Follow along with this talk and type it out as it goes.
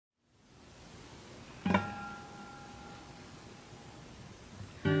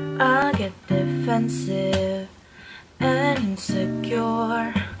I get defensive and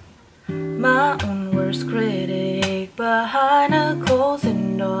insecure, my own worst critic. Behind a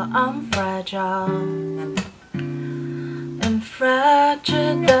closing door, I'm fragile and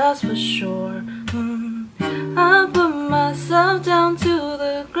fractured, that's for sure. I put myself down to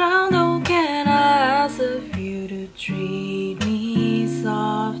the ground. Oh, can I ask of you to treat me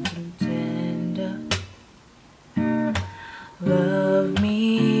soft and tender, love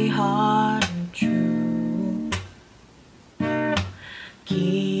me hard and true,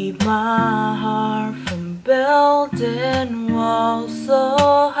 keep my heart from building walls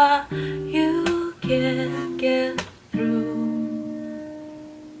so high you can't get through.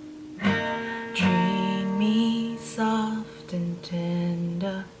 Treat me soft and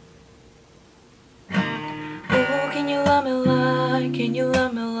tender. Oh, can you love me like, can you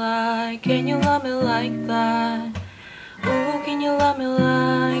love me like, can you love me like that? Oh, can you love me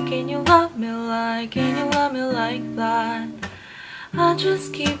like, can you love me like, can you love me like that? I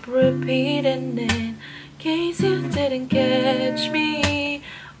just keep repeating it in case you didn't catch me.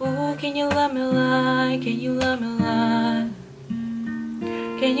 Oh, can you love me like, can you love me like,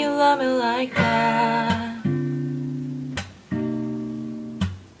 can you love me like that?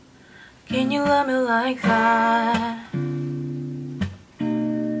 Can you love me like that?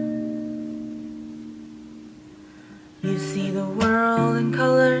 You see the world in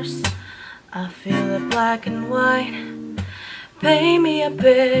colors, I feel it black and white. Paint me a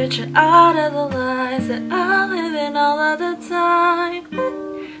picture out of the lies that I live in all of the time.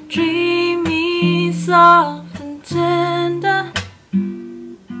 Treat me soft and tender,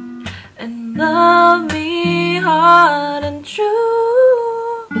 and love me hard and true.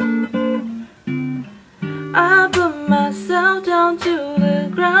 I put myself down to the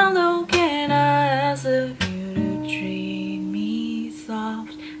ground. Oh, can I ask of you to treat me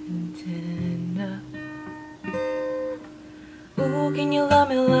soft and tender? Ooh, can you love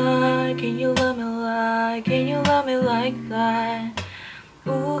me like, can you love me like, can you love me like that?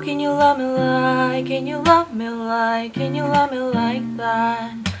 Ooh, can you love me like, can you love me like, can you love me like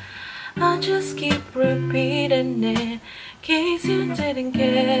that? I just keep repeating it in case you didn't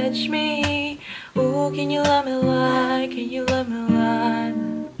catch me. Ooh, can you love me like, can you love me like,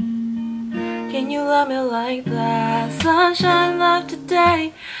 can you love me like that? Sunshine left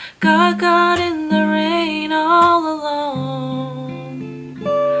today, got caught in the rain all alone.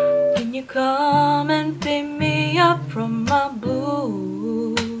 Can you come and pick me up from my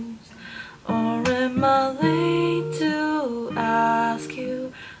blues? Or am I late to ask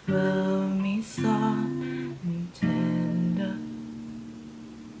you, love me soft and tender?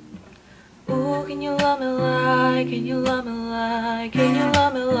 Ooh, can you love me like, can you love me like, can you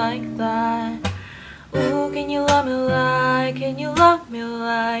love me like that? Ooh, can you love me like, can you love me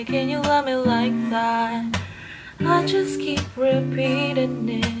like, can you love me like that? I just keep repeating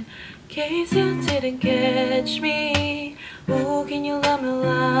it in case you didn't catch me. Ooh, can you love me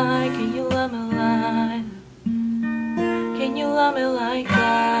like, can you love me like, can you love me like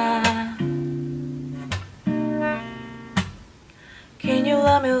that? Can you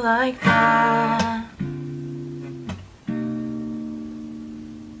love me like that?